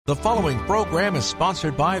The following program is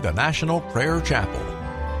sponsored by the National Prayer Chapel.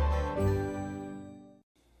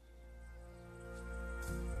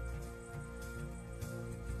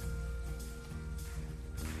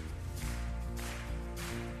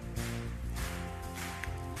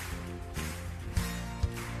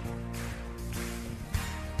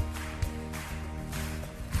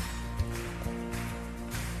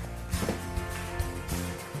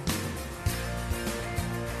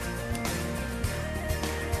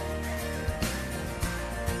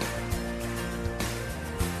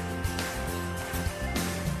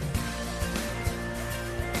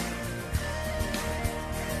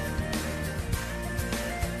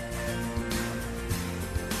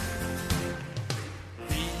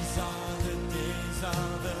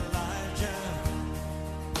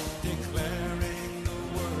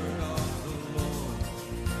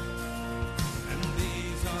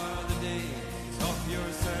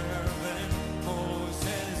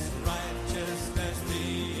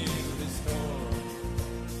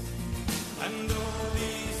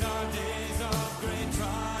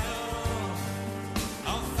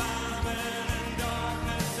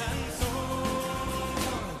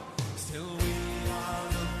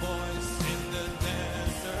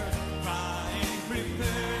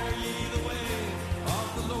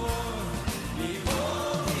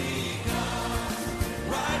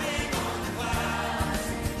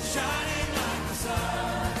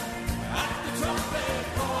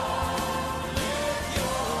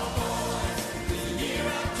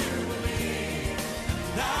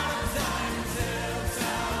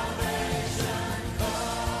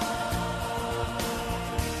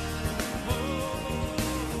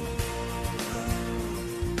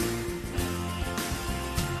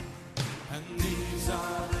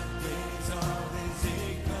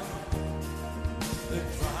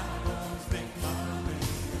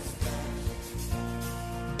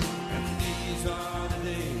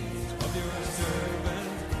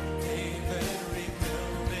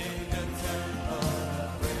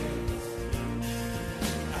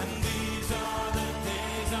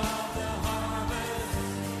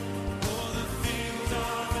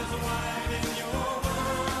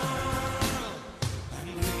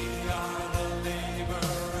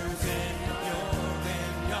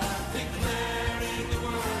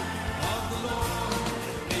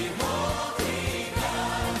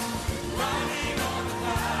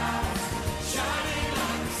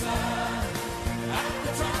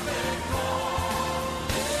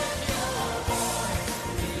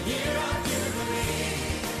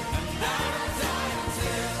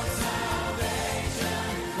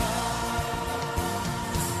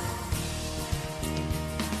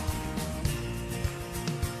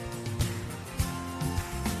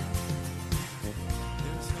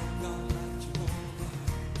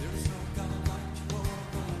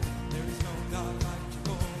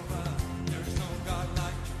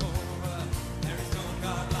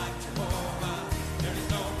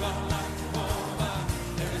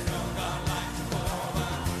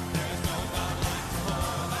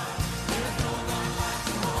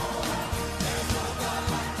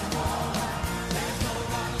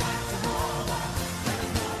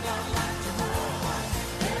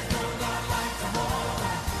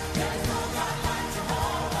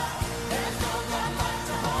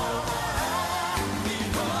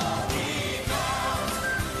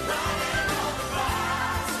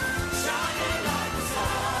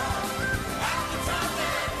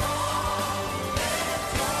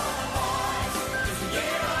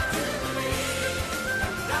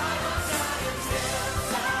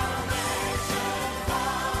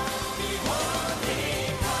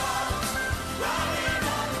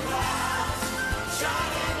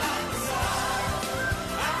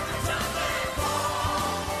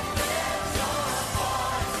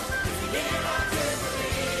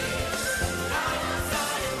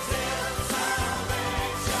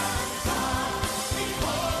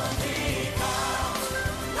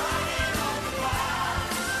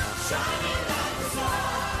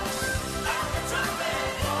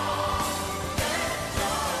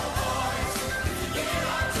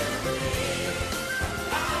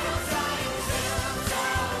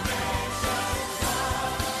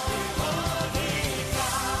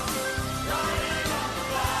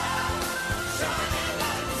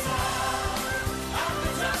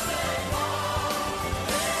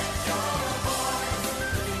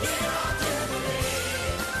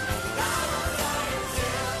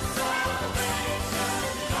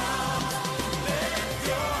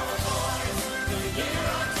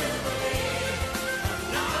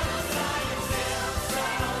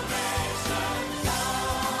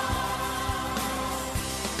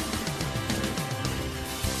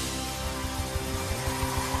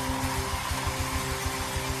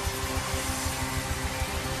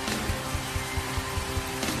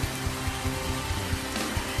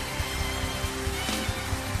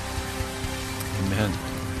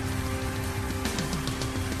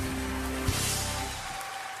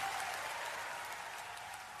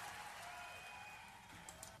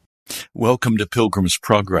 Welcome to Pilgrim's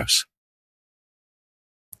Progress.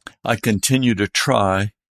 I continue to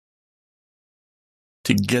try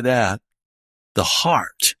to get at the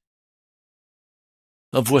heart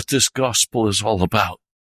of what this gospel is all about.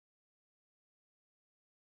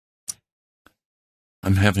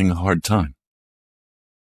 I'm having a hard time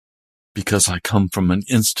because I come from an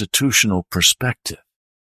institutional perspective.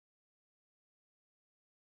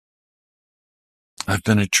 I've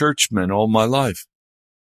been a churchman all my life.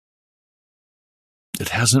 It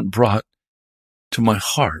hasn't brought to my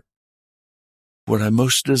heart what I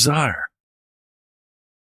most desire.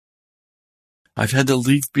 I've had to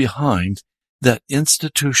leave behind that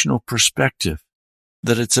institutional perspective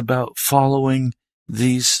that it's about following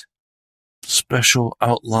these special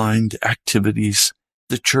outlined activities,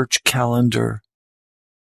 the church calendar.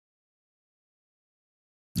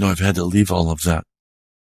 No, I've had to leave all of that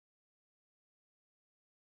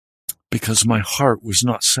because my heart was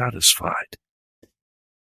not satisfied.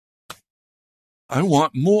 I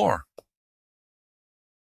want more.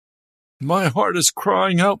 My heart is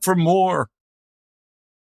crying out for more.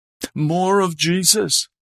 More of Jesus.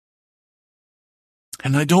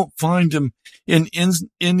 And I don't find him in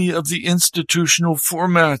any of the institutional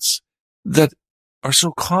formats that are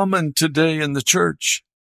so common today in the church.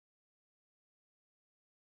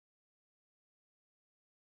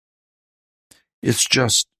 It's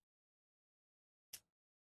just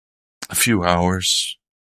a few hours,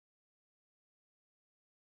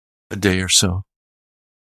 a day or so,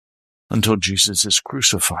 until Jesus is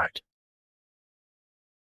crucified.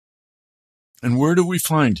 And where do we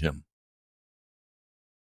find him?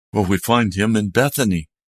 Well, we find him in Bethany,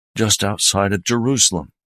 just outside of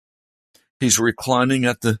Jerusalem. He's reclining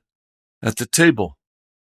at the table.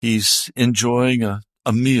 He's enjoying a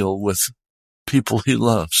meal with people he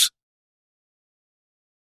loves.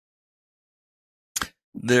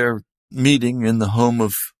 They're meeting in the home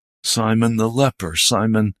of Simon the leper.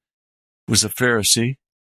 Simon was a Pharisee,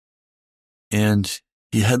 and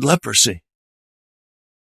he had leprosy.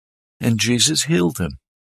 And Jesus healed him.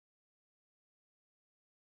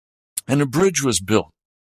 And a bridge was built.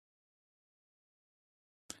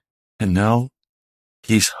 And now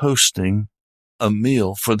he's hosting a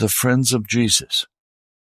meal for the friends of Jesus.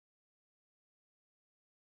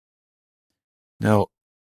 Now,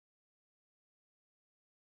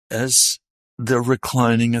 as they're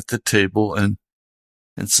reclining at the table, and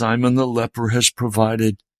Simon the leper has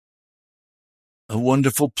provided a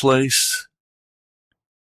wonderful place,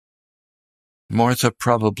 Martha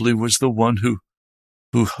probably was the one who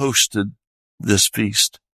hosted this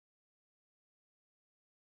feast.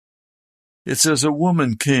 It says a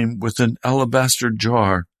woman came with an alabaster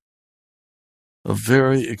jar of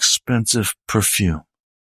very expensive perfume.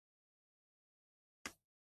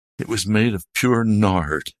 It was made of pure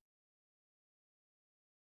nard.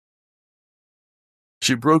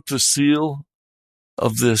 She broke the seal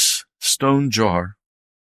of this stone jar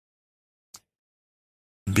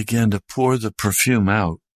and began to pour the perfume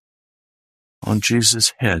out on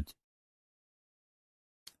Jesus' head,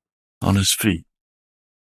 on his feet,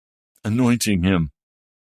 anointing him.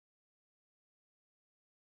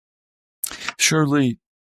 Surely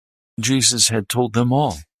Jesus had told them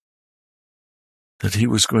all that he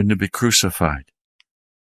was going to be crucified,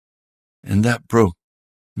 and that broke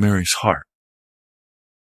Mary's heart.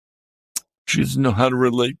 She didn't know how to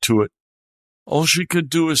relate to it. All she could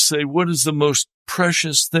do is say, what is the most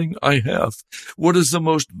precious thing I have? What is the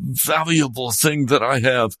most valuable thing that I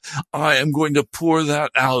have? I am going to pour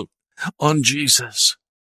that out on Jesus.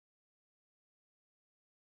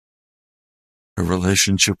 Her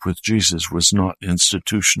relationship with Jesus was not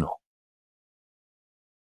institutional.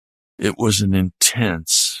 It was an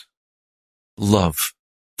intense love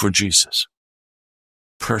for Jesus.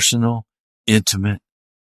 Personal, intimate,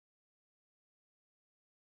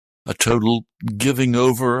 a total giving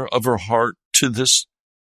over of her heart to this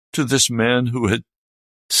man who had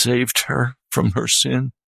saved her from her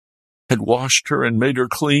sin, had washed her and made her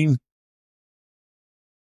clean.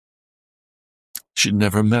 She'd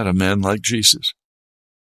never met a man like Jesus.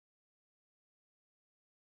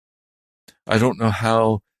 I don't know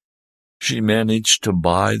how she managed to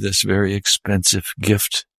buy this very expensive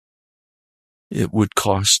gift. It would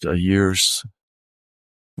cost a year's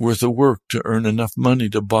worth of work to earn enough money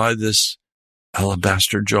to buy this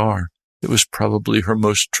alabaster jar. It was probably her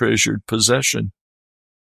most treasured possession.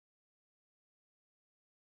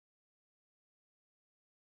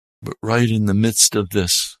 But right in the midst of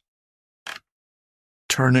this,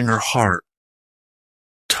 turning her heart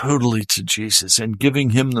totally to Jesus and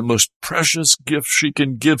giving him the most precious gift she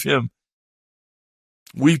can give him,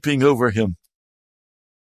 weeping over him,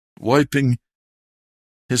 wiping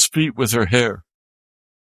his feet with her hair.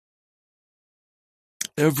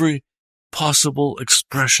 Every possible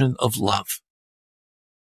expression of love.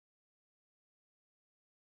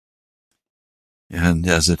 And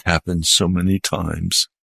as it happens so many times,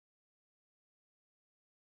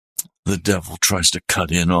 the devil tries to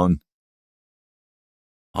cut in on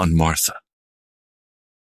Martha,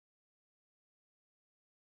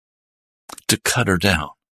 to cut her down,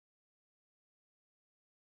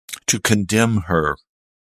 to condemn her.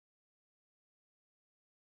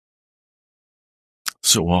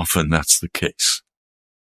 So often that's the case,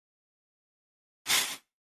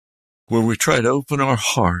 where we try to open our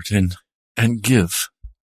heart and give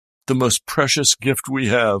the most precious gift we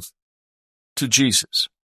have to Jesus.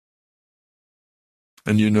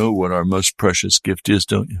 And you know what our most precious gift is,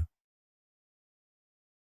 don't you?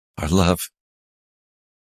 Our love.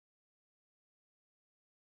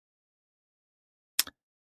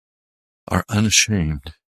 Our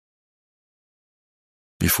unashamed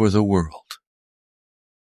before the world,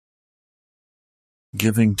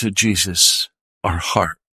 giving to Jesus our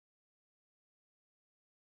heart,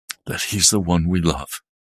 that he's the one we love.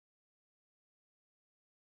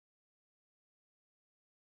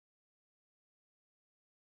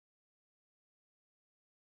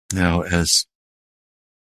 Now, as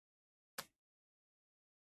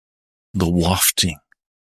the wafting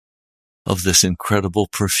of this incredible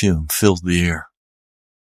perfume filled the air,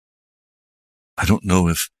 I don't know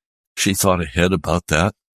if she thought ahead about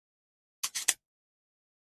that.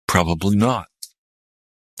 Probably not.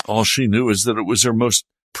 All she knew is that it was her most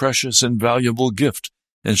precious and valuable gift,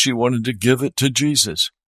 and she wanted to give it to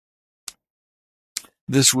Jesus.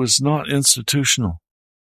 This was not institutional.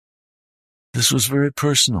 This was very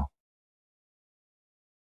personal.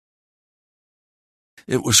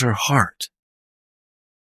 It was her heart.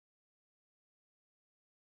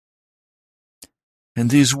 And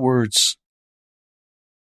these words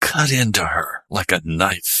cut into her like a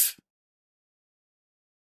knife.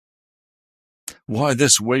 Why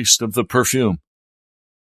this waste of the perfume?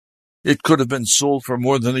 It could have been sold for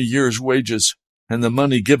more than a year's wages and the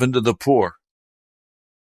money given to the poor.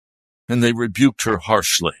 And they rebuked her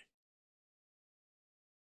harshly.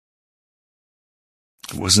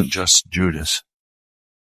 It wasn't just Judas.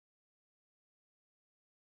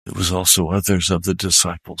 It was also others of the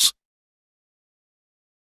disciples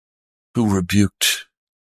who rebuked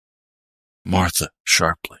Martha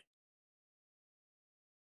sharply.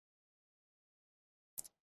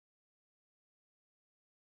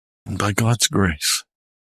 And by God's grace,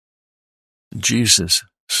 Jesus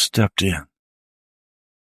stepped in.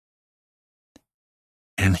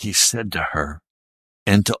 And he said to her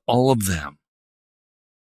and to all of them,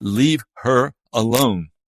 "Leave her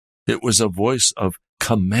alone." It was a voice of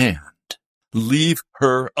command. Leave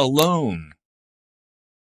her alone.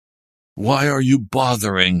 Why are you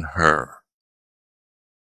bothering her?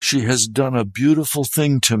 She has done a beautiful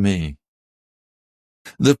thing to me.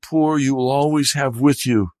 The poor you will always have with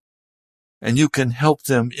you, and you can help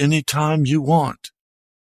them any time you want.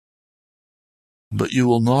 But you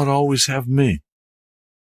will not always have me.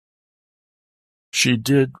 She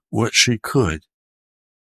did what she could.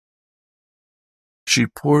 She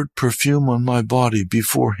poured perfume on my body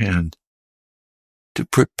beforehand to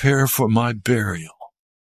prepare for my burial.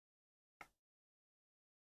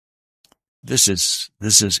 This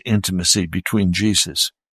is intimacy between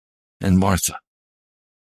Jesus and Martha.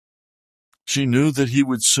 She knew that he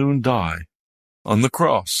would soon die on the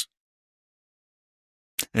cross.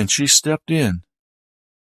 And she stepped in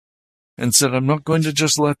and said, "I'm not going to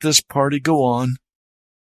just let this party go on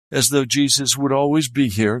as though Jesus would always be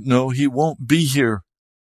here. No, he won't be here.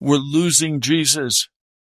 We're losing Jesus.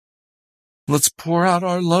 Let's pour out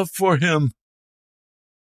our love for him."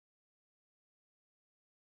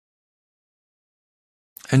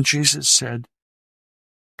 And Jesus said,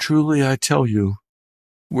 "Truly I tell you,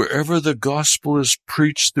 wherever the gospel is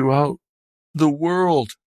preached throughout the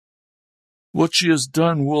world, what she has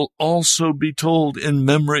done will also be told in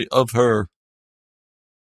memory of her."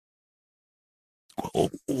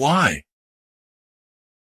 Why?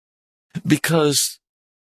 Because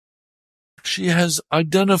she has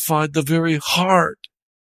identified the very heart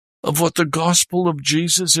of what the gospel of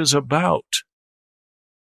Jesus is about.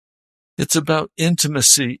 It's about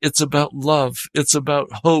intimacy. It's about love. It's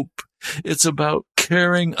about hope. It's about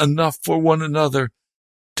caring enough for one another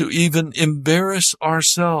to even embarrass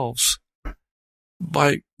ourselves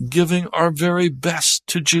by giving our very best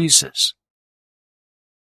to Jesus.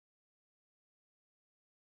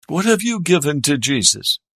 What have you given to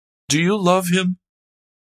Jesus? Do you love him?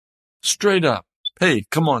 Straight up, Hey,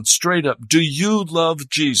 come on, straight up. Do you love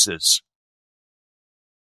Jesus?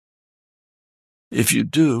 If you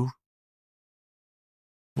do,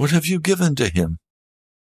 what have you given to him?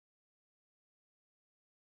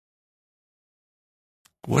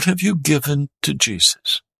 What have you given to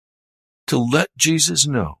Jesus to let Jesus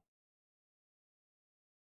know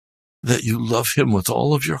that you love him with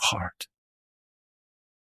all of your heart?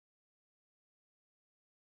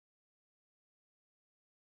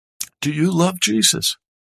 Do you love Jesus?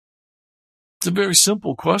 It's a very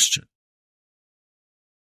simple question.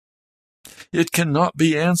 It cannot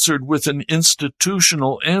be answered with an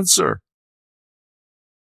institutional answer.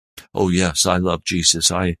 Oh, yes, I love Jesus.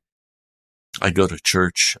 I go to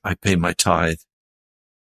church. I pay my tithe.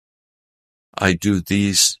 I do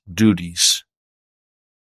these duties.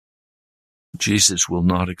 Jesus will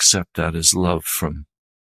not accept that as love from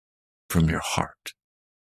your heart.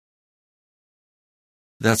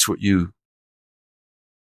 That's what you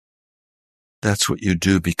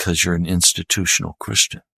do because you're an institutional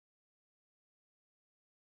Christian.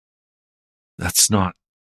 That's not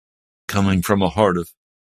coming from a heart of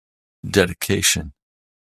dedication.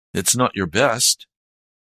 It's not your best.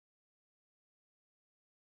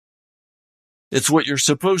 It's what you're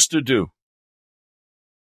supposed to do.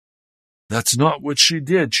 That's not what she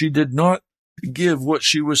did. She did not give what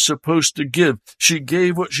she was supposed to give. She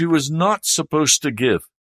gave what she was not supposed to give.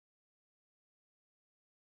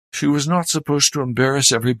 She was not supposed to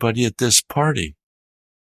embarrass everybody at this party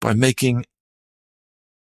by making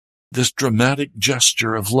this dramatic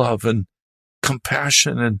gesture of love and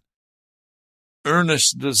compassion and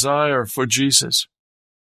earnest desire for Jesus.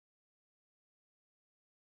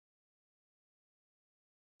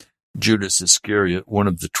 Judas Iscariot, one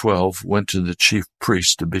of the 12, went to the chief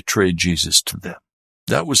priests to betray Jesus to them.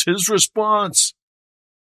 That was his response.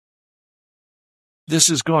 This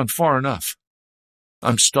has gone far enough.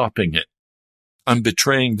 I'm stopping it. I'm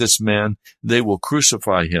betraying this man. They will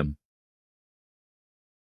crucify him.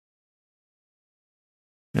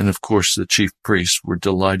 And of course, the chief priests were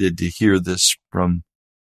delighted to hear this from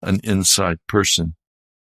an inside person.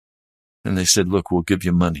 And they said, look, we'll give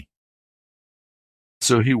you money.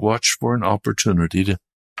 So he watched for an opportunity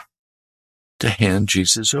to hand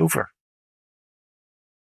Jesus over.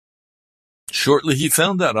 Shortly, he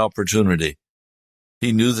found that opportunity.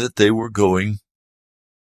 He knew that they were going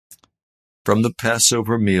from the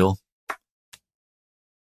Passover meal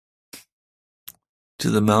to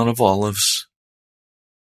the Mount of Olives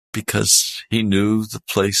because he knew the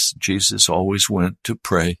place Jesus always went to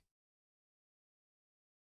pray.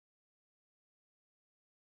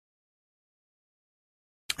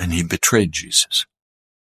 And he betrayed Jesus.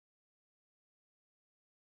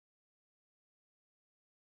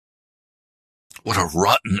 What a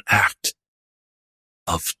rotten act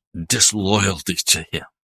of disloyalty to him.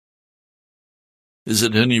 Is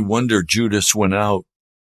it any wonder Judas went out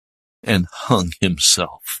and hung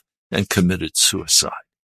himself and committed suicide?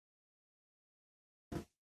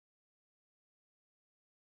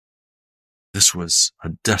 This was a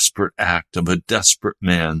desperate act of a desperate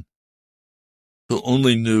man who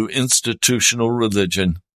only knew institutional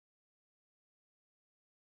religion.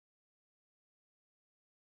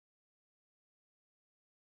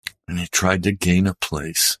 And he tried to gain a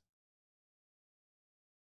place.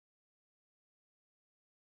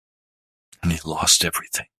 And he lost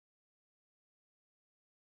everything.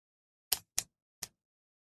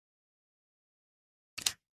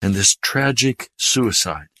 And this tragic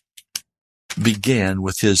suicide began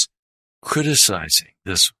with his criticizing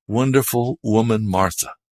this wonderful woman,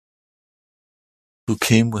 Martha, who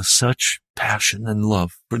came with such passion and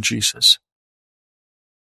love for Jesus.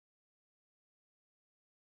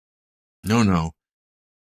 No.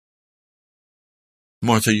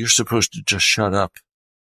 Martha, you're supposed to just shut up.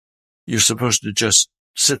 You're supposed to just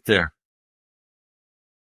sit there.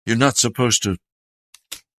 You're not supposed to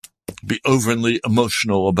be overly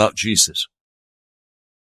emotional about Jesus.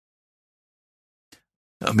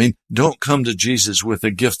 I mean, don't come to Jesus with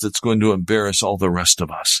a gift that's going to embarrass all the rest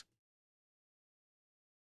of us.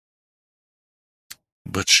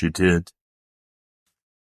 But she did.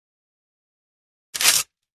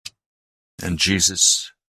 And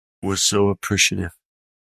Jesus was so appreciative.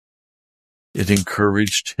 It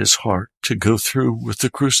encouraged his heart to go through with the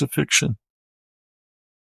crucifixion.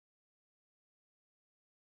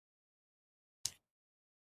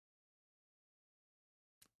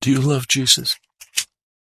 Do you love Jesus?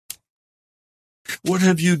 What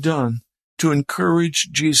have you done to encourage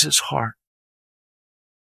Jesus' heart?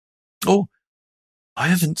 Oh, I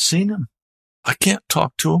haven't seen him. I can't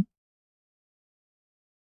talk to him.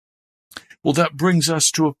 Well, that brings us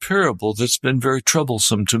to a parable that's been very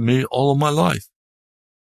troublesome to me all of my life.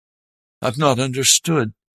 I've not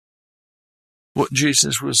understood what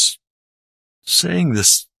Jesus was saying.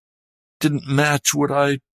 This didn't match what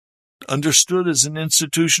I understood as an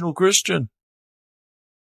institutional Christian.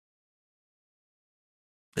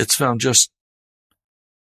 It's found just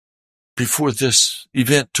before this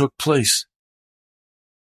event took place.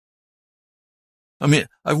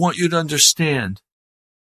 I want you to understand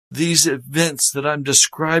these events that I'm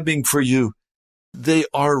describing for you, they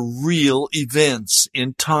are real events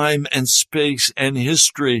in time and space and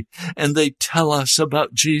history, and they tell us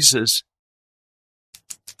about Jesus.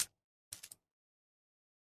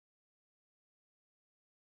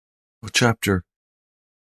 Chapter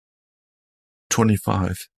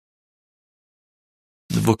 25,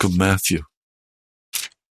 the book of Matthew.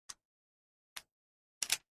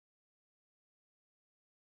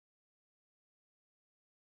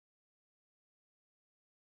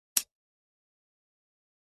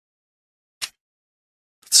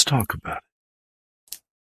 Let's talk about it.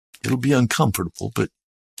 It'll be uncomfortable, but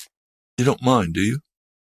you don't mind, do you?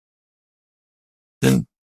 Then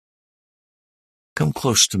come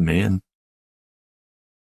close to me and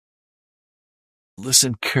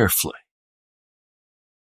listen carefully.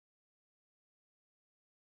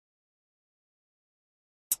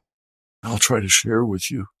 I'll try to share with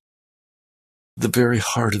you the very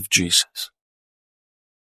heart of Jesus.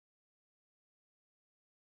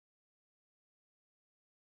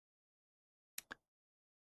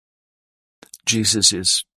 Jesus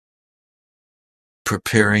is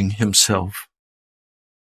preparing himself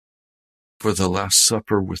for the Last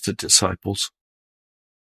Supper with the disciples.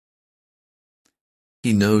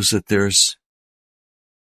 He knows that there's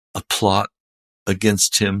a plot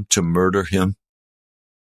against him to murder him.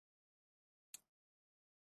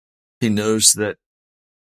 He knows that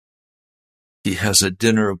he has a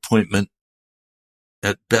dinner appointment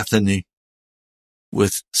at Bethany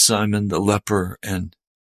with Simon the leper and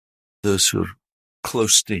those who are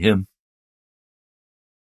close to him.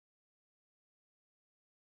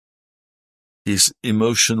 He's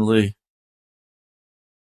emotionally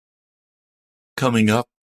coming up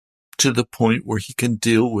to the point where he can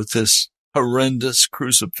deal with this horrendous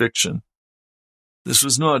crucifixion. This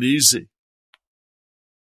was not easy.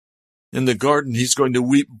 In the garden, he's going to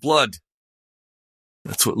weep blood.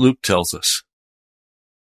 That's what Luke tells us.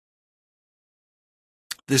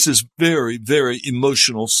 This is very, very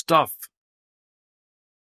emotional stuff.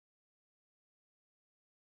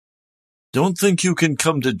 Don't think you can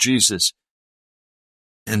come to Jesus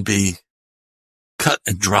and be cut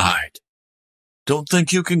and dried. Don't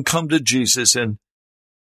think you can come to Jesus and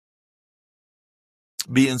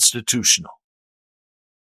be institutional.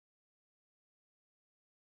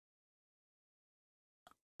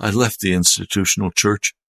 I left the institutional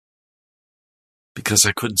church because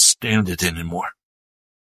I couldn't stand it anymore.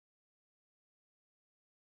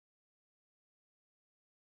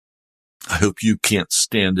 I hope you can't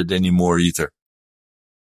stand it anymore either.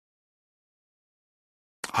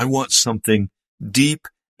 I want something deep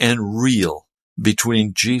and real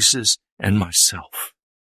between Jesus and myself.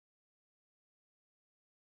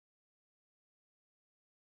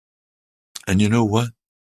 And you know what?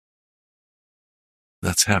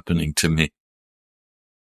 That's happening to me.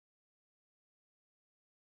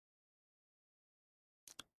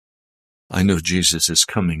 I know Jesus is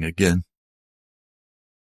coming again.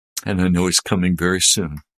 And I know he's coming very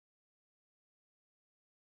soon.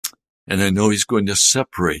 And I know he's going to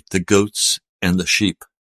separate the goats and the sheep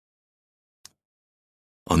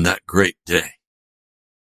on that great day.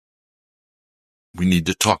 We need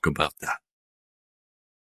to talk about that.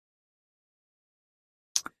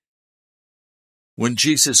 When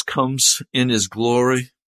Jesus comes in his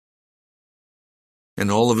glory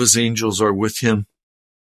and all of his angels are with him,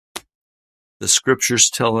 the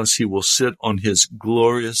scriptures tell us he will sit on his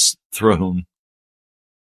glorious throne.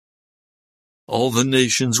 All the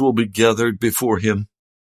nations will be gathered before him,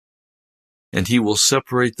 and he will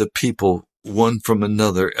separate the people one from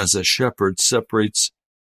another as a shepherd separates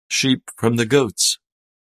sheep from the goats.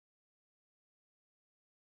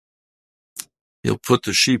 He'll put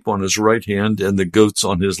the sheep on his right hand and the goats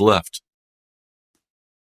on his left.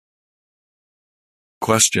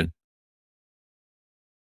 Question: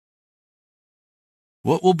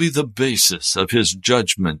 what will be the basis of his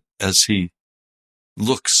judgment as he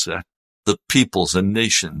looks at the peoples and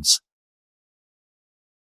nations?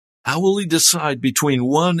 How will he decide between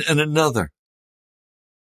one and another?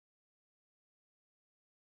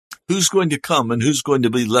 Who's going to come and who's going to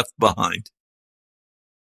be left behind?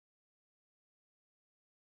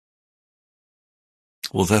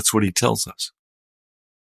 Well, that's what he tells us.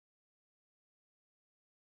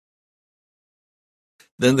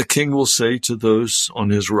 Then the king will say to those on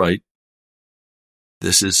his right,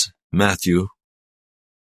 this is Matthew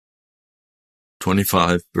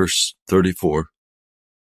 25, verse 34.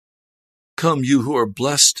 Come, you who are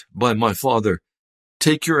blessed by my Father,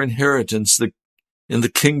 take your inheritance in the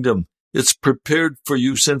kingdom. It's prepared for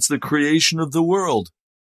you since the creation of the world.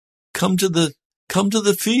 Come to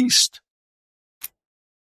the feast.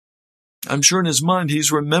 I'm sure in his mind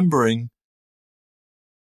he's remembering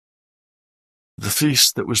the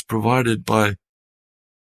feast that was provided by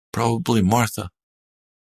probably Martha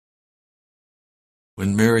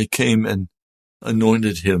when Mary came and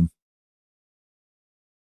anointed him.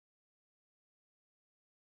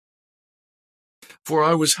 For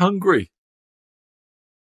I was hungry,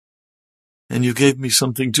 and you gave me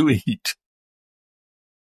something to eat.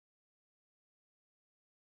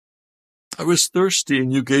 I was thirsty,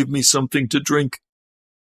 and you gave me something to drink.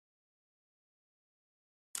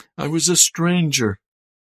 I was a stranger.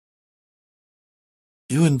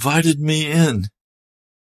 You invited me in.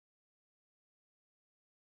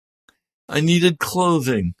 I needed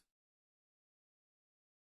clothing,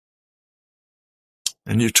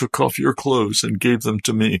 and you took off your clothes and gave them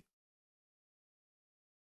to me.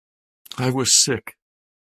 I was sick,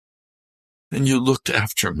 and you looked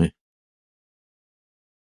after me.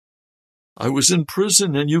 I was in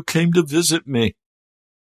prison, and you came to visit me.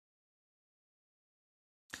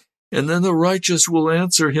 And then the righteous will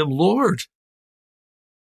answer him, Lord,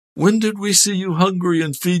 when did we see you hungry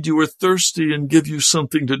and feed you, or thirsty and give you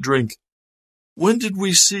something to drink? When did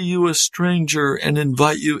we see you a stranger and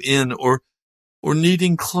invite you in, or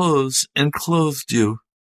needing clothes and clothed you?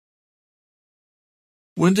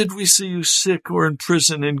 When did we see you sick or in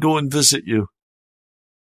prison and go and visit you?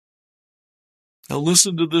 Now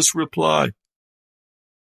listen to this reply.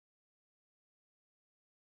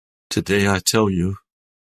 Today I tell you,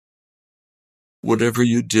 whatever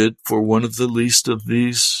you did for one of the least of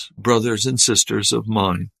these brothers and sisters of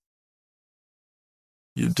mine,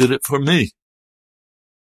 you did it for me.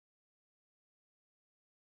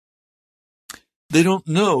 They don't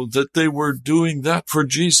know that they were doing that for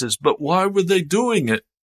Jesus, but why were they doing it?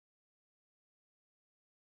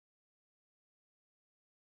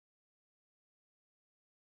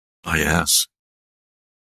 I ask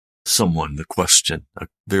someone the question, a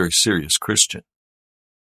very serious Christian.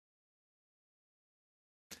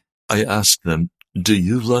 I ask them, do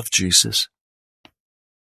you love Jesus?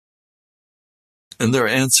 And their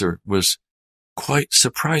answer was quite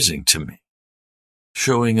surprising to me,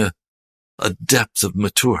 showing a depth of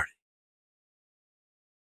maturity.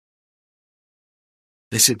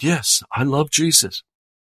 They said, yes, I love Jesus.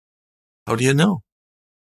 How do you know?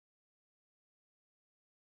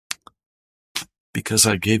 Because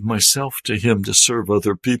I gave myself to him to serve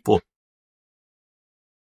other people,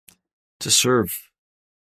 to serve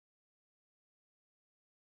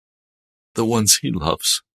the ones he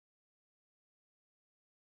loves.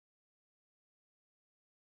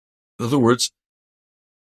 In other words,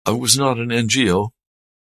 I was not an NGO.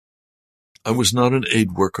 I was not an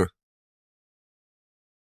aid worker.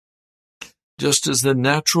 Just as the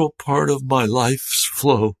natural part of my life's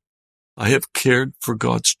flow, I have cared for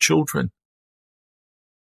God's children.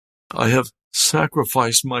 I have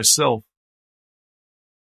sacrificed myself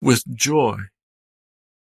with joy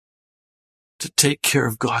to take care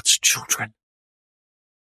of God's children.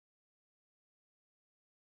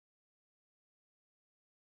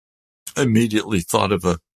 I immediately thought of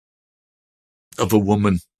a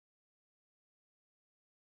woman.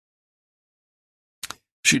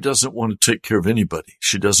 She doesn't want to take care of anybody.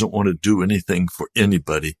 She doesn't want to do anything for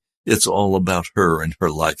anybody. It's all about her and her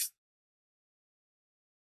life.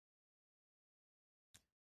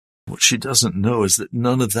 What she doesn't know is that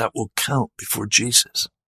none of that will count before Jesus.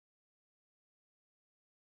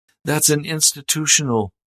 That's an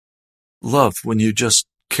institutional love when you just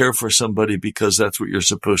care for somebody because that's what you're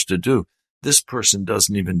supposed to do. This person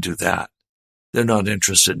doesn't even do that. They're not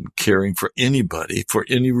interested in caring for anybody for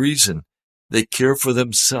any reason. They care for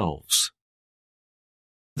themselves.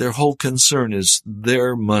 Their whole concern is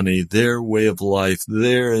their money, their way of life,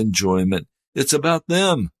 their enjoyment. It's about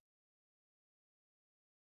them.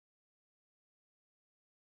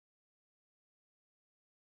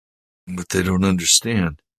 What they don't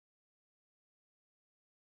understand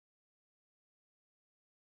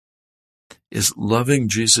is loving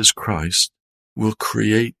Jesus Christ will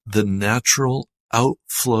create the natural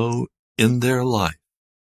outflow in their life.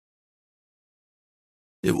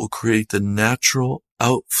 It will create the natural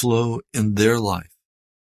outflow in their life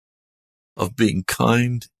of being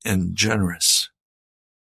kind and generous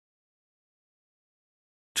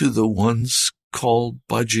to the ones called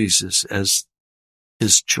by Jesus as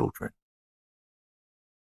his children.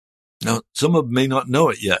 Now, some of them may not know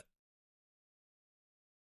it yet.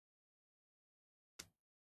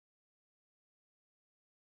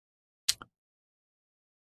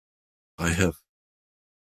 I've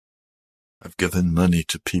given money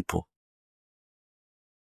to people,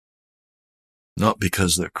 not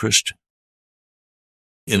because they're Christian,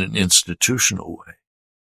 in an institutional way,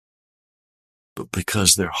 but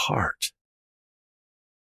because their heart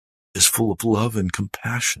is full of love and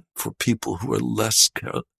compassion for people who are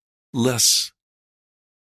less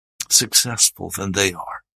successful than they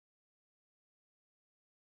are.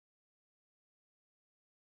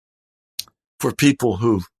 For people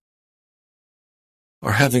who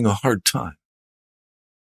are having a hard time.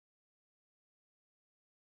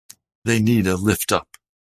 They need a lift up.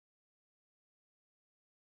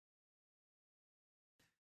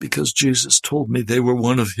 Because Jesus told me they were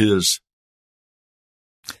one of his.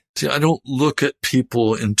 See, I don't look at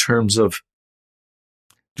people in terms of,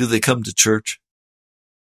 do they come to church?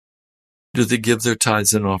 Do they give their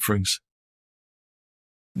tithes and offerings?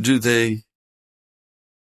 Do they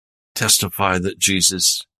testify that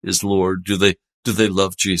Jesus is Lord? Do they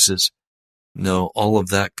love Jesus? No, all of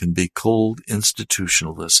that can be cold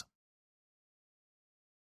institutionalism.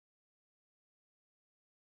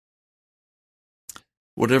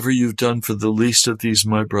 Whatever you've done for the least of these,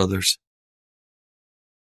 my brothers,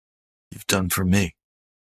 you've done for me.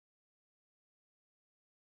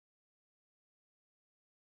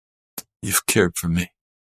 You've cared for me.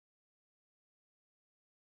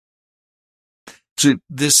 See,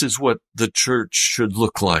 this is what the church should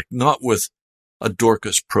look like, not with a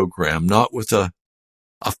Dorcas program, not with a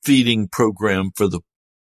feeding program for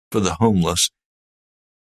the homeless.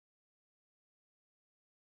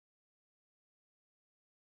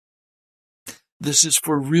 This is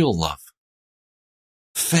for real love,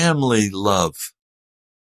 family love,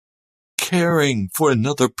 caring for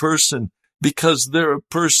another person because they're a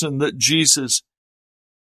person that Jesus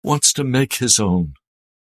wants to make his own.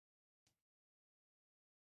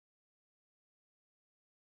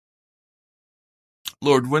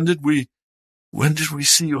 Lord, when did we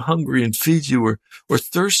see you hungry and feed you, or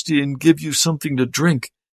thirsty and give you something to drink?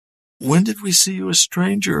 When did we see you a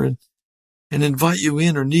stranger and invite you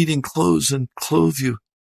in, or needing clothes and clothe you?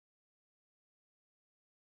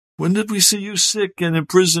 When did we see you sick and in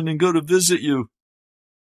prison and go to visit you?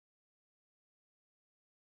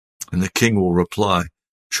 And the king will reply,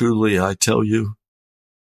 truly, I tell you,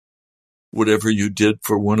 whatever you did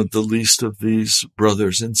for one of the least of these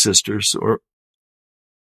brothers and sisters or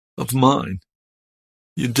of mine,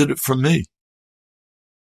 you did it for me.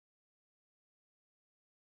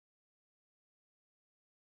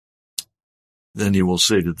 Then he will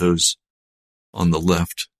say to those on the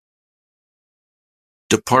left,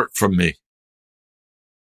 depart from me,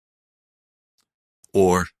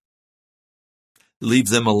 or leave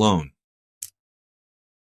them alone.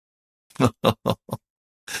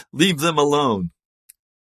 Leave them alone.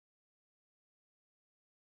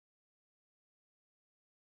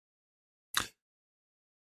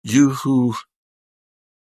 You who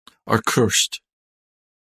are cursed,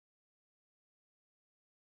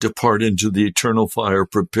 depart into the eternal fire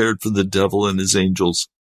prepared for the devil and his angels.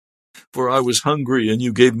 For I was hungry, and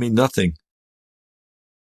you gave me nothing.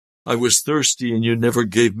 I was thirsty, and you never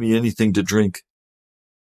gave me anything to drink.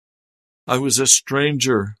 I was a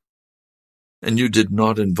stranger, and you did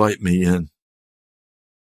not invite me in.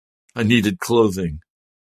 I needed clothing.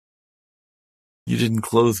 You didn't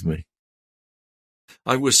clothe me.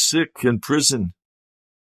 I was sick in prison.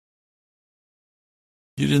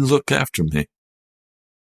 You didn't look after me.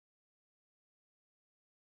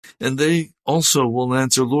 And they also will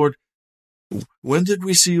answer, Lord, when did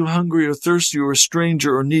we see you hungry or thirsty or a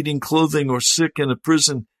stranger or needing clothing or sick in a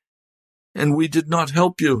prison, and we did not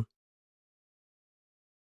help you?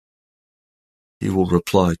 He will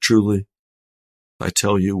reply, truly, I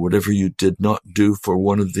tell you, whatever you did not do for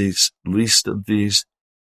one of these, least of these,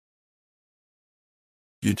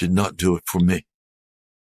 you did not do it for me.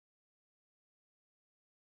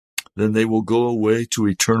 Then they will go away to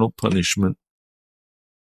eternal punishment,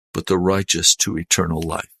 but the righteous to eternal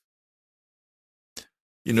life.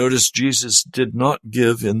 You notice Jesus did not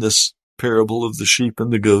give in this parable of the sheep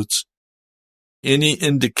and the goats any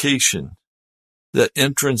indication that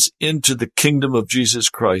entrance into the kingdom of Jesus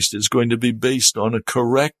Christ is going to be based on a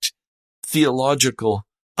correct theological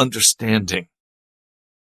understanding.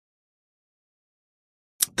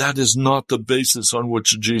 That is not the basis on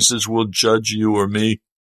which Jesus will judge you or me.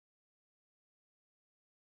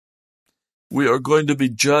 We are going to be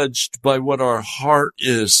judged by what our heart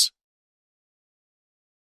is,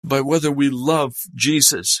 by whether we love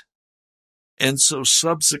Jesus. And so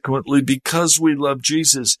subsequently, because we love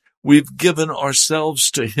Jesus, we've given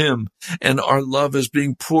ourselves to him, and our love is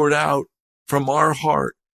being poured out from our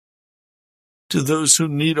heart to those who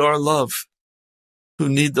need our love, who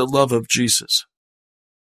need the love of Jesus.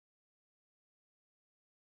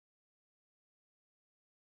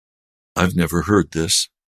 I've never heard this.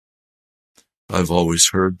 I've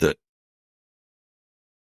always heard that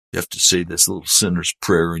you have to say this little sinner's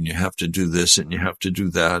prayer, and you have to do this, and you have to do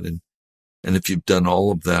that, and if you've done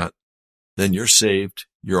all of that, then you're saved.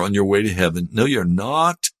 You're on your way to heaven. No, you're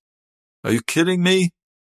not. Are you kidding me?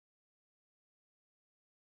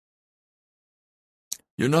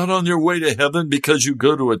 You're not on your way to heaven because you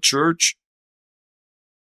go to a church.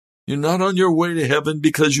 You're not on your way to heaven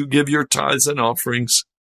because you give your tithes and offerings.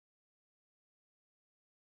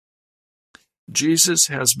 Jesus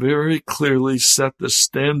has very clearly set the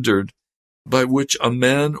standard by which a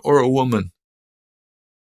man or a woman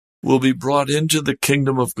will be brought into the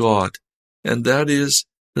kingdom of God, and that is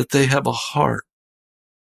that they have a heart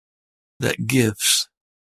that gives.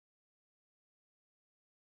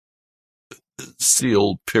 It's the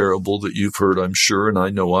old parable that you've heard, I'm sure, and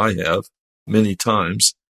I know I have many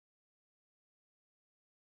times.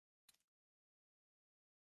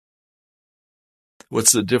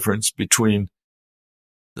 What's the difference between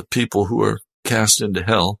the people who are cast into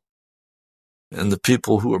hell and the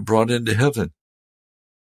people who are brought into heaven?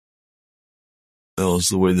 Well, is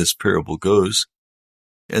the way this parable goes,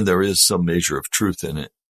 and there is some measure of truth in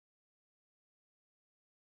it.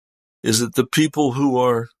 Is it the people who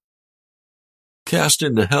are cast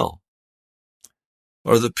into hell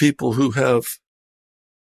are the people who have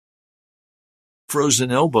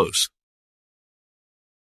frozen elbows?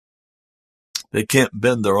 They can't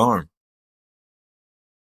bend their arm.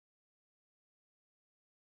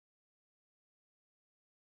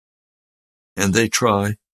 And they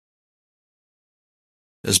try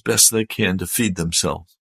as best they can to feed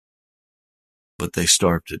themselves, but they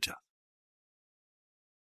starve to death.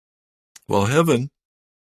 Well, heaven,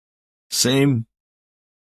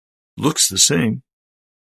 looks the same,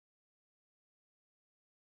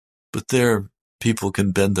 but there people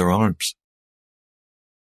can bend their arms.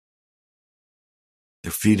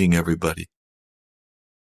 They're feeding everybody.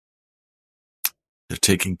 They're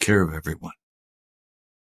taking care of everyone.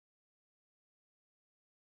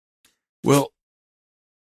 Well,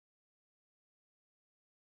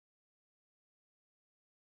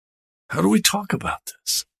 how do we talk about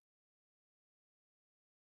this?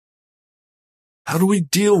 How do we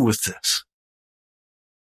deal with this?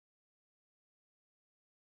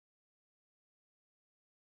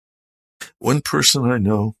 One person I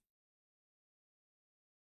know,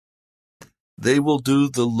 they will do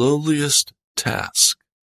the lowliest task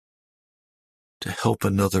to help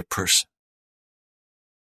another person.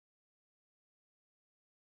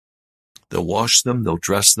 They'll wash them, they'll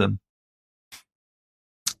dress them,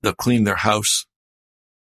 they'll clean their house,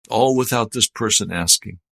 all without this person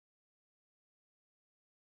asking.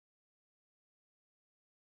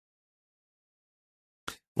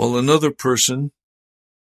 While another person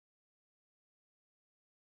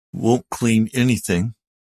won't clean anything,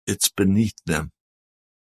 it's beneath them.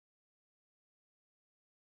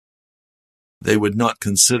 They would not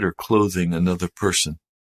consider clothing another person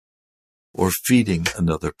or feeding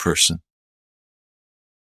another person.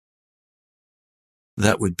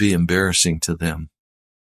 That would be embarrassing to them.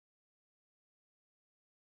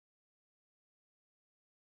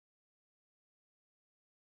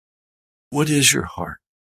 What is your heart?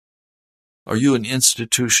 Are you an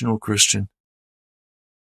institutional Christian?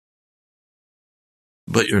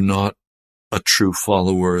 But you're not a true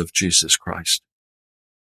follower of Jesus Christ.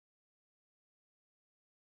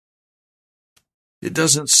 It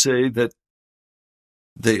doesn't say that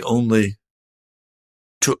they only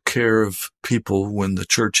took care of people when the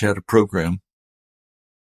church had a program.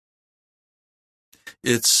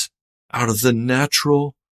 It's out of the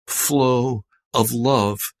natural flow of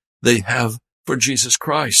love they have for Jesus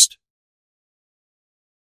Christ.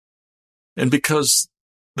 And because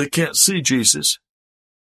they can't see Jesus,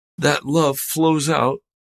 that love flows out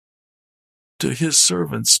to his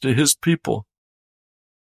servants, to his people,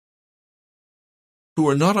 who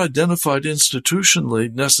are not identified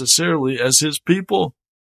institutionally necessarily as his people,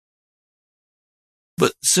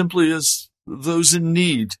 but simply as those in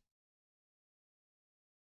need.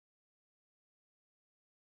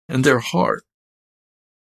 And their heart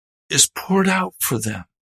is poured out for them,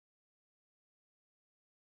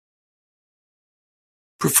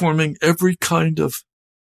 performing every kind of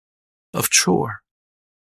of chore,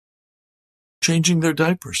 changing their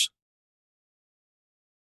diapers,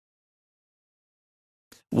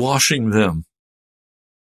 washing them,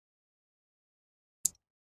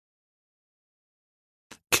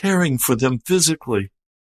 caring for them physically,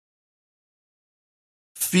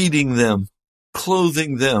 feeding them,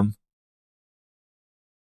 clothing them.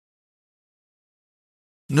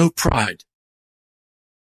 No pride,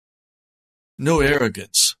 no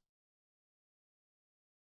arrogance.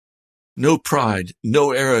 No pride,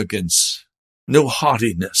 no arrogance, no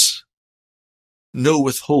haughtiness, no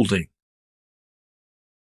withholding.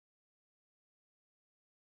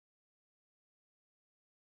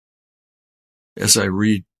 As I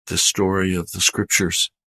read the story of the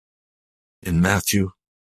scriptures in Matthew,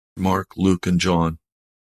 Mark, Luke, and John,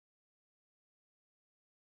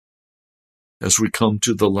 as we come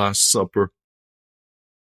to the Last Supper,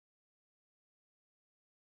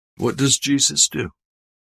 what does Jesus do?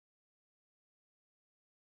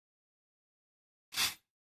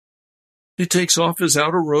 He takes off his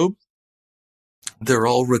outer robe. They're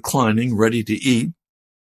all reclining, ready to eat.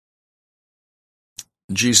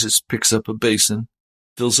 Jesus picks up a basin,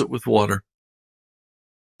 fills it with water,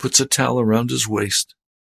 puts a towel around his waist,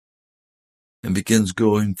 and begins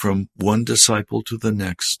going from one disciple to the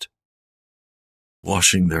next,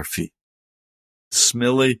 washing their feet.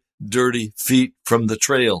 Smelly, dirty feet from the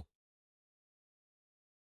trail.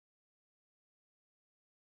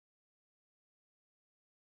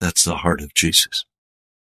 That's the heart of Jesus.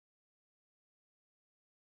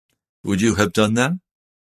 Would you have done that?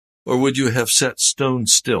 Or would you have sat stone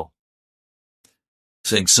still,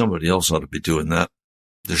 saying somebody else ought to be doing that?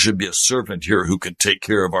 There should be a servant here who can take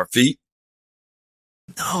care of our feet.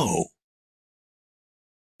 No.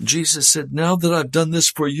 Jesus said, now that I've done this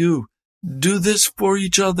for you, do this for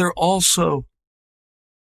each other also.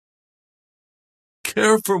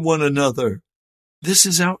 Care for one another. This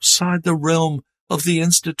is outside the realm of the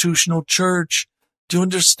institutional church. Do you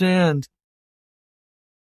understand?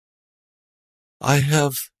 I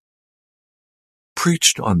have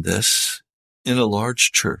preached on this in a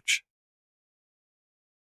large church.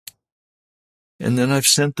 And then I've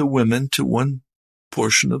sent the women to one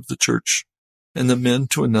portion of the church and the men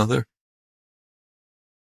to another,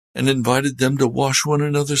 and invited them to wash one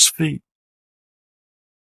another's feet.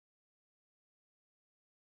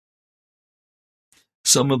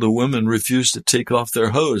 Some of the women refused to take off their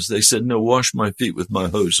hose. They said, no, wash my feet with my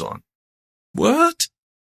hose on. What?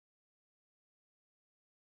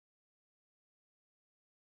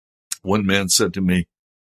 One man said to me,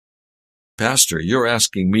 Pastor, you're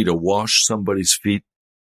asking me to wash somebody's feet.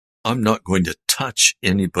 I'm not going to touch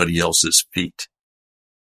anybody else's feet.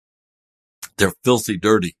 They're filthy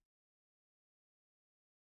dirty.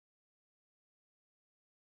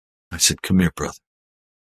 I said, come here, brother.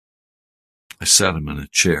 I sat him in a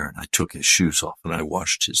chair and I took his shoes off and I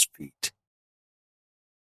washed his feet.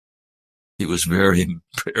 He was very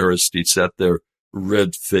embarrassed. He sat there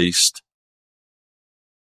red-faced.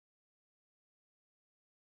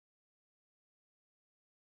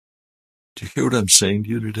 Do you hear what I'm saying to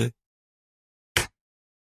you today?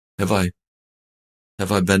 Have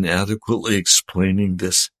I been adequately explaining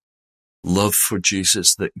this love for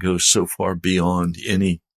Jesus that goes so far beyond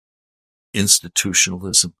any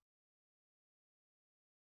institutionalism?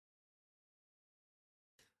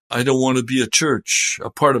 I don't want to be a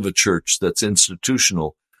part of a church that's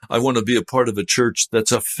institutional. I want to be a part of a church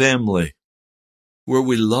that's a family, where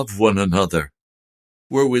we love one another,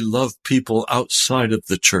 where we love people outside of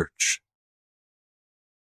the church,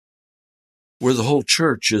 where the whole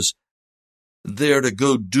church is there to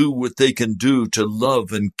go do what they can do to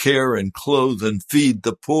love and care and clothe and feed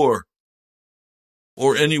the poor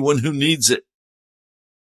or anyone who needs it.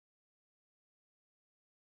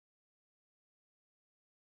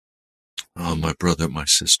 Oh, my brother, my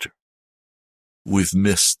sister, we've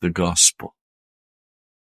missed the gospel.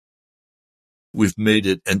 We've made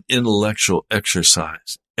it an intellectual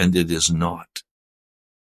exercise, and it is not.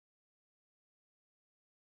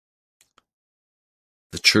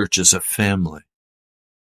 The church is a family,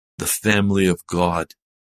 the family of God.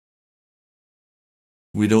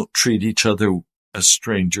 We don't treat each other as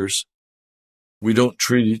strangers. We don't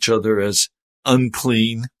treat each other as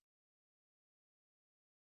unclean.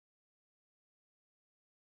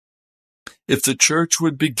 If the church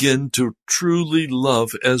would begin to truly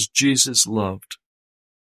love as Jesus loved,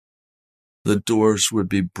 the doors would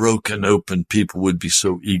be broken open. People would be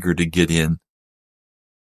so eager to get in.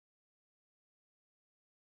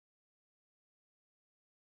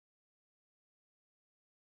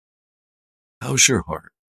 How's your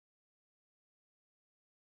heart?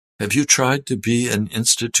 Have you tried to be an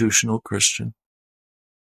institutional Christian?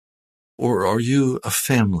 Or are you a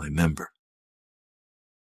family member?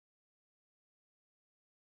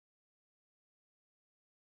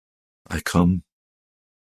 I come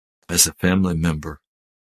as a family member,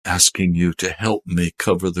 asking you to help me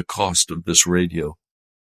cover the cost of this radio.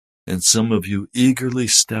 And some of you eagerly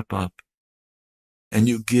step up and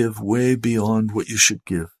you give way beyond what you should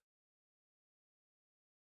give.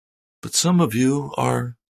 But some of you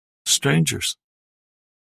are strangers.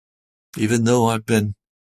 Even though I've been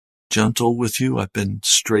gentle with you, I've been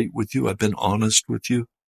straight with you, I've been honest with you.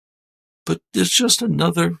 But it's just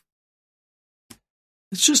another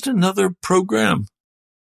program.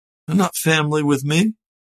 You're not family with me.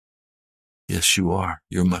 Yes, you are.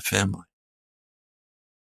 You're my family.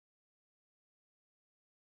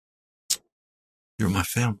 You're my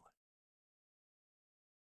family.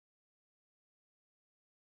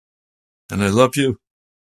 And I love you.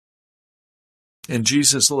 And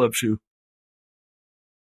Jesus loves you.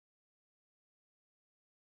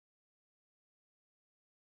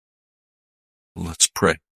 Let's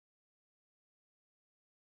pray.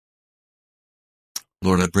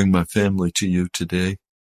 Lord, I bring my family to you today.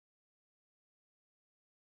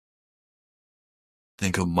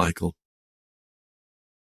 Think of Michael.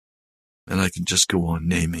 And I can just go on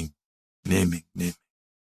naming. And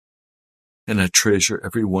I treasure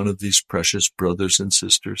every one of these precious brothers and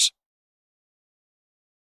sisters.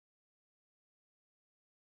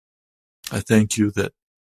 I thank you that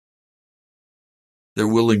they're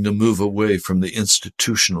willing to move away from the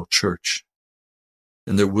institutional church,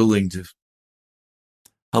 and they're willing to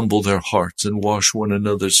humble their hearts and wash one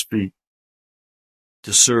another's feet,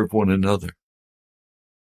 to serve one another,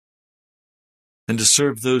 and to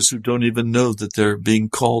serve those who don't even know that they're being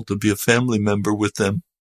called to be a family member with them.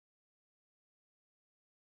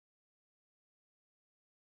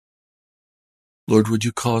 Lord, would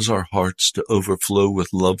you cause our hearts to overflow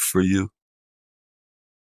with love for you?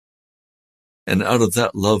 And out of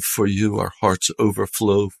that love for you, our hearts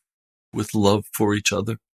overflow with love for each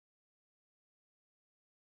other.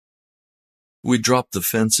 We drop the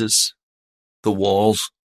fences, the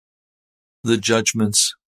walls, the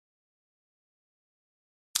judgments,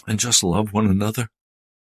 and just love one another.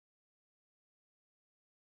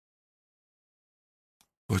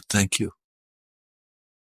 Lord, thank you.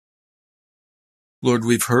 Lord,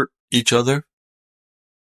 we've hurt each other.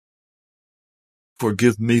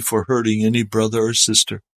 Forgive me for hurting any brother or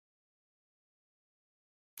sister.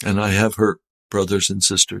 And I have hurt brothers and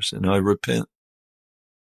sisters, and I repent.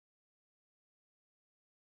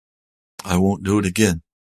 I won't do it again.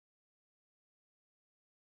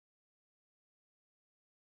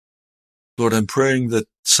 Lord, I'm praying that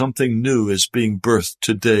something new is being birthed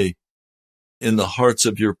today in the hearts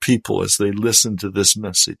of your people as they listen to this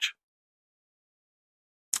message.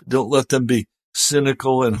 Don't let them be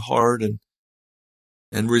cynical and hard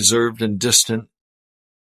and reserved and distant.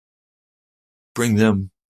 Bring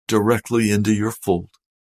them directly into your fold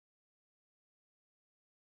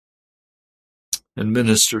and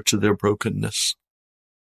minister to their brokenness.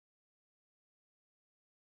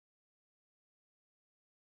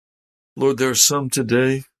 Lord, there are some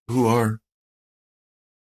today who are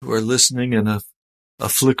listening, and a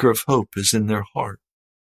flicker of hope is in their heart.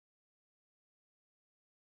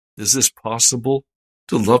 Is this possible,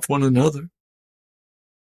 to love one another?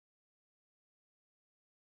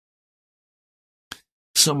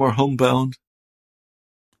 Some are homebound.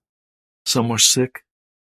 Some are sick.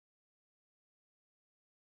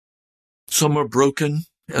 Some are broken,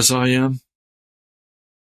 as I am.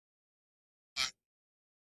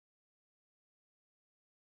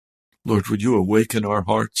 Lord, would you awaken our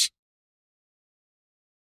hearts?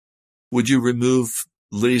 Would you remove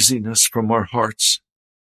laziness from our hearts,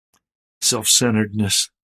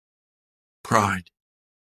 self-centeredness, pride,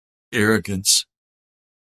 arrogance?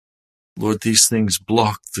 Lord, these things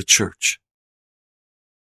block the church.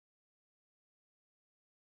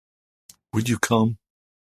 Would you come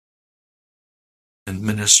and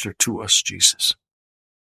minister to us, Jesus?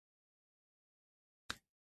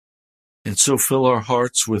 And so fill our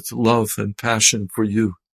hearts with love and passion for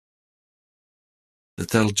you,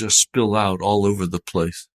 that'll just spill out all over the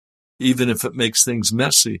place, even if it makes things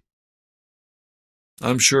messy.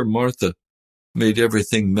 I'm sure Martha made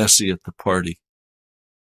everything messy at the party.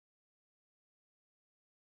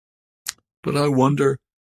 But I wonder,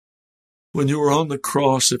 when you were on the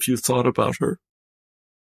cross, if you thought about her.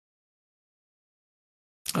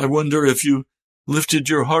 I wonder if you lifted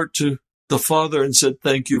your heart to the Father and said,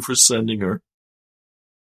 thank you for sending her.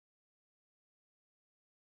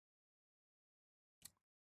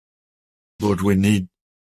 Lord, we need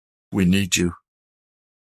We need you.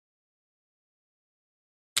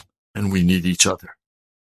 And we need each other.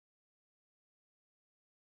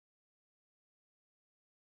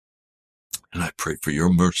 And I pray for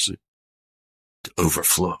your mercy to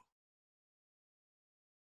overflow.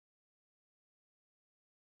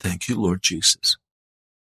 Thank you, Lord Jesus.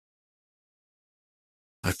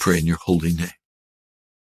 I pray in your holy name.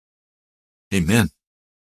 Amen.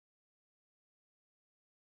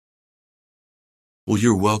 Well,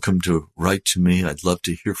 you're welcome to write to me. I'd love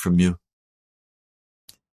to hear from you.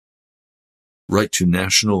 Write to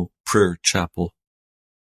National Prayer Chapel,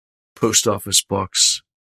 Post Office Box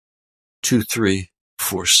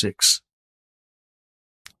 2346,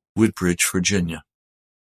 Woodbridge, Virginia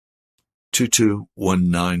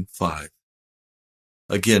 22195.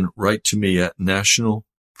 Again, write to me at National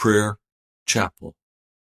Prayer Chapel,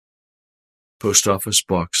 Post Office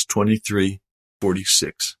Box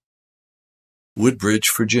 2346, Woodbridge,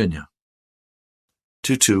 Virginia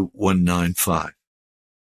 22195.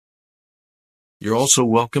 You're also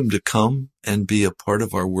welcome to come and be a part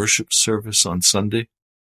of our worship service on Sunday.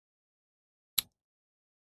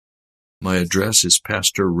 My address is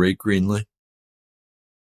Pastor Ray Greenley,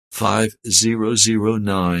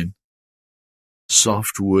 5009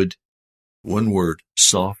 Softwood, one word,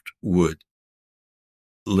 Softwood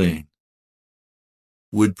Lane,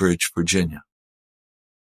 Woodbridge, Virginia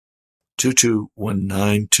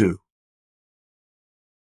 22192.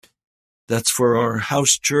 That's for our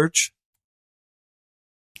house church.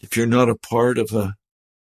 If you're not a part of an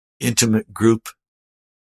intimate group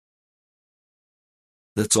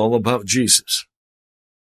that's all about Jesus,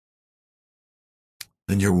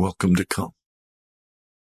 then you're welcome to come.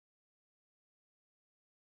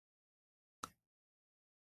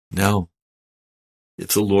 Now, if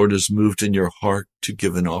the Lord has moved in your heart to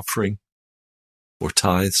give an offering or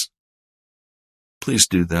tithes, please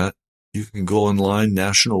do that. You can go online,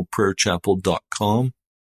 nationalprayerchapel.com.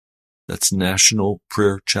 That's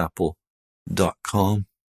nationalprayerchapel.com.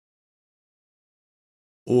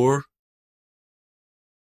 Or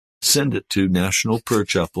send it to National Prayer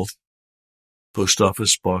Chapel, Post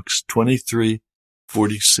Office Box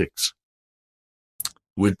 2346,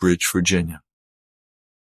 Woodbridge, Virginia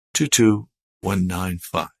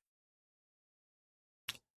 22195.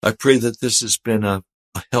 I pray that this has been a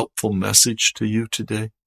helpful message to you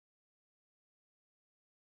today.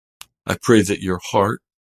 I pray that your heart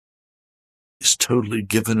is totally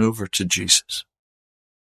given over to Jesus.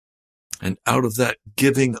 And out of that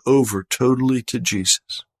giving over totally to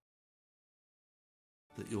Jesus,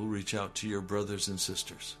 that you'll reach out to your brothers and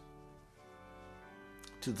sisters,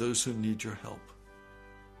 to those who need your help.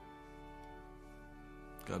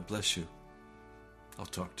 God bless you. I'll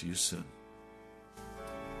talk to you soon.